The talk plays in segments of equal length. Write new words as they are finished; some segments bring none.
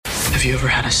Have you ever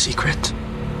had a secret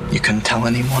you couldn't tell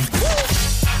anyone?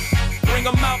 Bring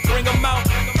 'em out, bring 'em out.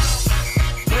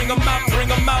 Bring 'em out,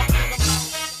 bring 'em out.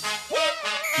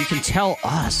 You can tell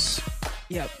us.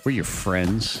 Yep. We're your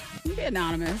friends. You can be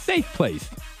anonymous. Safe place.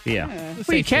 Yeah. Yeah. Well, you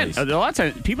Safe can. place. A lot of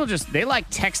times, people they like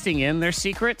texting in their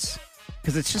secrets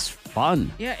because it's just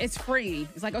fun. Yeah, it's free.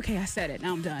 It's like, okay, I said it.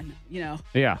 Now I'm done. You know.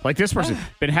 Yeah. Like this person,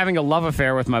 been having a love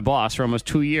affair with my boss for almost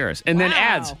 2 years. And then Wow.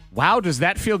 adds, wow, does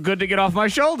that feel good to get off my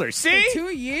shoulders? See? For 2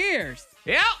 years.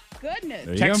 Yeah. Goodness.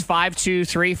 There you Text go.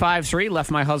 52353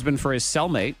 left my husband for his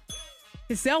cellmate.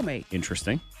 His cellmate.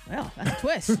 Interesting. Well, that's a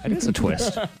twist. That is a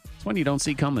twist. It's one you don't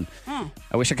see coming. Huh.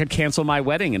 I wish I could cancel my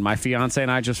wedding and my fiance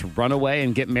and I just run away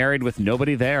and get married with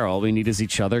nobody there. All we need is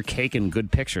each other, cake, and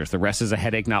good pictures. The rest is a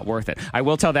headache not worth it. I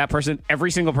will tell that person,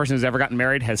 every single person who's ever gotten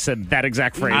married has said that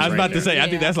exact phrase. I was right about to there. say, I Yeah.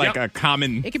 think that's like Yep. a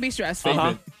common. It can be stressful.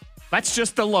 Uh-huh. That's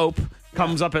just the lope.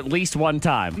 Comes up at least one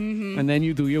time. And then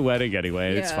you do your wedding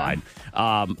anyway. It's Yeah.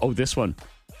 fine. This one.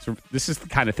 So this is the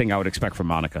kind of thing I would expect from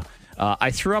Monica.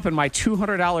 I threw up in my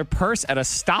 $200 purse at a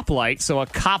stoplight so a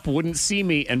cop wouldn't see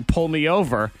me and pull me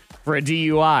over for a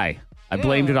DUI. I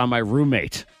blamed Ew. it on my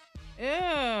roommate. Ew.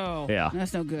 Yeah.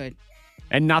 That's no good.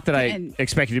 And not that I And-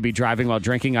 expect you to be driving while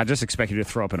drinking. I just expect you to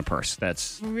throw up in a purse.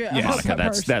 That's Yeah. Monica. A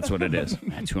That's purse. that's what it is.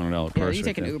 That $200 Yeah, purse. you right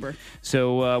take an there. Uber.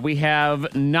 So we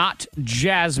have Not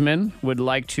Jasmine would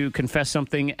like to confess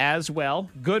something as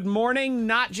well. Good morning,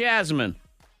 Not Jasmine.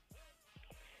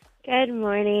 Good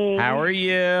morning. How are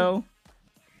you?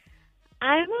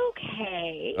 I'm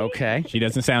okay. Okay. She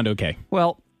doesn't sound okay.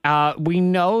 Well, we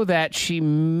know that she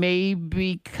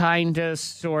maybe kind of,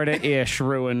 sort of, ish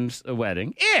ruined a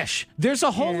wedding. Ish. There's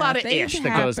a whole Yeah, lot of things ish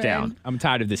that goes happen. down. I'm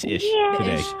tired of this ish Yeah.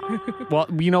 today. Well,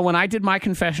 when I did my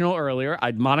confessional earlier,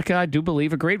 Monica, I do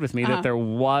believe, agreed with me that there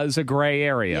was a gray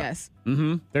area. Yes.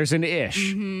 Mm-hmm. There's an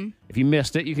ish. Mm-hmm. If you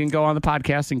missed it, you can go on the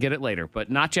podcast and get it later. But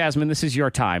Not Jasmine, this is your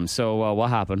time. So what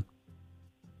happened?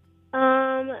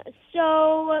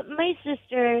 So my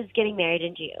sister is getting married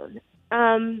in June.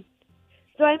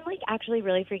 So I'm like actually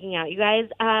really freaking out, you guys.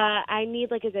 I need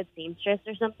like a good seamstress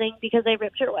or something because I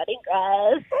ripped her wedding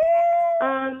dress.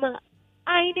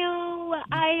 I know.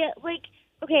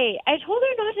 Okay, I told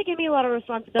her not to give me a lot of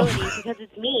responsibility because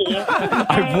it's me.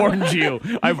 I warned you.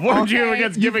 I warned you Okay.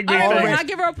 against giving me Oh, things. I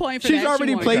give her a point for She's that.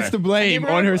 already won. placed the blame Give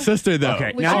her on a- her sister, though.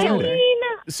 Okay, Was now she I doing it? mean,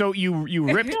 so you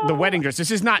ripped the wedding dress. This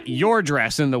is not your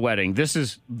dress in the wedding. This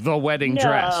is the wedding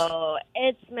dress. no,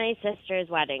 it's my sister's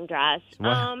wedding dress.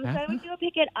 What So I went to go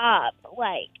pick it up.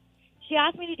 Like, she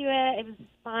asked me to do it. It was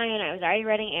fine. I was already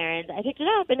running errands. I picked it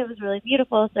up, and it was really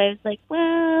beautiful. So I was like,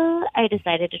 well, I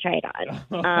decided to try it on.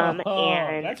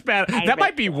 And That's bad. I That might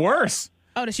ripped be it. worse.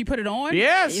 Oh, did she put it on?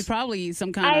 Yes. It's probably some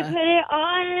I kind put of. it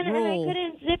on, and rule. I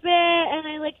couldn't zip it, and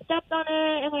I, stepped on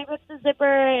it, and I ripped the zipper,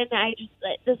 and I just,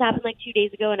 this happened, 2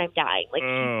 days ago, and I'm dying. She's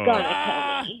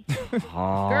gonna kill me.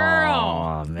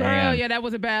 Oh, man. Girl, yeah, that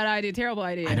was a bad idea. Terrible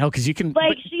idea. I know, because you can.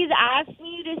 but- She's asked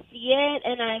me to see it,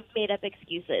 and I've made up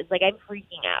excuses. I'm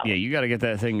freaking out. yeah, you got to get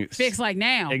that thing Fix like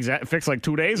now. Fixed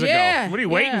 2 days Yeah, ago. What are you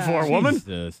waiting yeah. for, woman?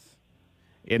 Jesus.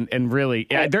 And really,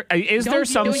 is there Don't-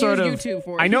 some don't sort use of? YouTube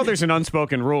for it. I know there's an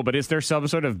unspoken rule, but is there some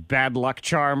sort of bad luck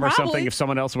charm or Probably. something if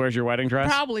someone else wears your wedding dress?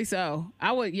 Probably so.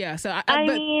 I would, yeah. So I but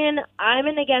mean, I'm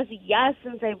gonna guess yes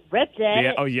since I ripped it.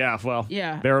 Yeah. Oh yeah. Well.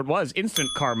 Yeah. There it was. Instant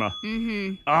karma.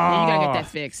 you Oh. gotta get that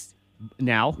fixed.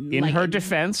 Now, in Like- her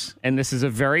defense, and this is a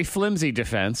very flimsy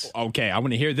defense, Okay, I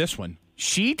want to hear this one.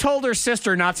 she told her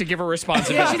sister not to give her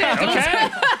responsibility. Yeah, she did. Okay.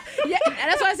 Yeah, and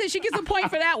that's why I said she gets a point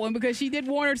for that one because she did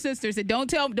warn her sister. Said, "Don't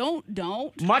tell,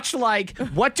 don't Much like,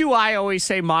 what do I always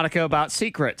say, Monica, about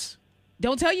secrets?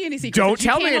 tell you any secrets. Don't You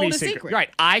tell can't me any hold a secret. Right.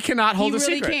 I cannot hold You a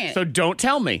really secret. can't. So don't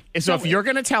tell me. So if you're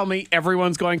going to tell me,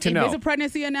 everyone's going to If know. it's a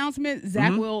pregnancy announcement,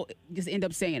 Zach will just end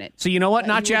up saying it. So you know what?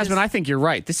 Not you will Jasmine. just- I think you're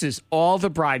right. This is all the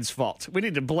bride's fault. We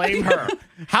need to blame her.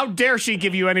 How dare she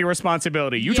give you any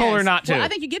responsibility? You told her Yes. not to. Well, I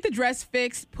think you get the dress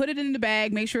fixed, put it in the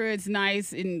bag, make sure it's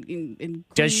nice and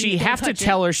Does clean, she don't have to touch it.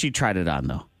 tell her she tried it on,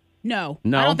 though? No.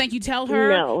 No? I don't think you tell her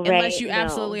No, unless right, you no.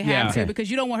 absolutely Yeah. have to Okay.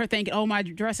 because you don't want her thinking, oh, my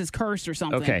dress is cursed or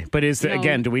something. Okay, but is there, You know?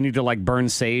 again, do we need to burn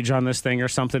sage on this thing or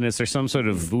something? Is there some sort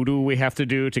of voodoo we have to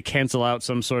do to cancel out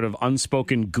some sort of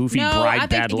unspoken goofy No, bride I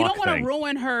bad think you luck don't want thing? to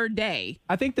ruin her day.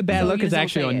 I think the bad So luck you is just don't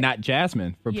actually say on it. not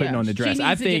Jasmine for putting Yeah, on the she dress. needs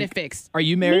I to think. get it fixed. Are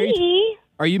you married? Me?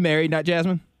 Are you married, not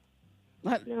Jasmine?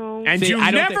 No. And See, you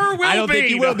I don't never think, will I don't be. think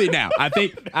you will be now. I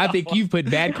think you've put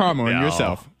bad karma on No.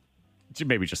 yourself.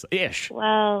 Maybe just ish.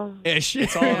 Well, Ish.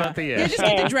 It's all about the Yeah, ish. just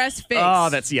get the dress fixed. Oh,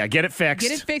 that's, get it fixed.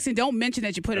 Get it fixed and don't mention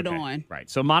that you put it Okay, on. Right.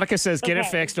 So Monica says, get it Okay.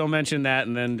 fixed. Don't mention that.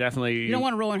 And then definitely You don't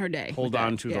want to ruin her day. hold with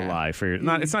on that. to Yeah. the lie for your.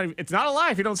 It's not a lie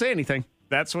if you don't say anything.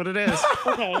 That's what it is.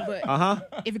 Okay.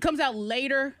 But if it comes out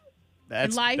later,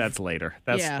 That's life? that's later.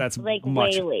 That's Like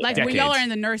much way later. like when y'all decades. are in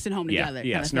the nursing home Yeah, together.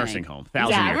 yes, kinda nursing thing. home. 1,000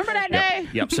 Yeah, years. remember that Yep, day?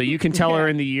 Yep. So you can tell her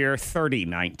in the year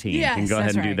 3019. Yes, you can go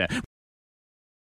ahead that's and do right. that.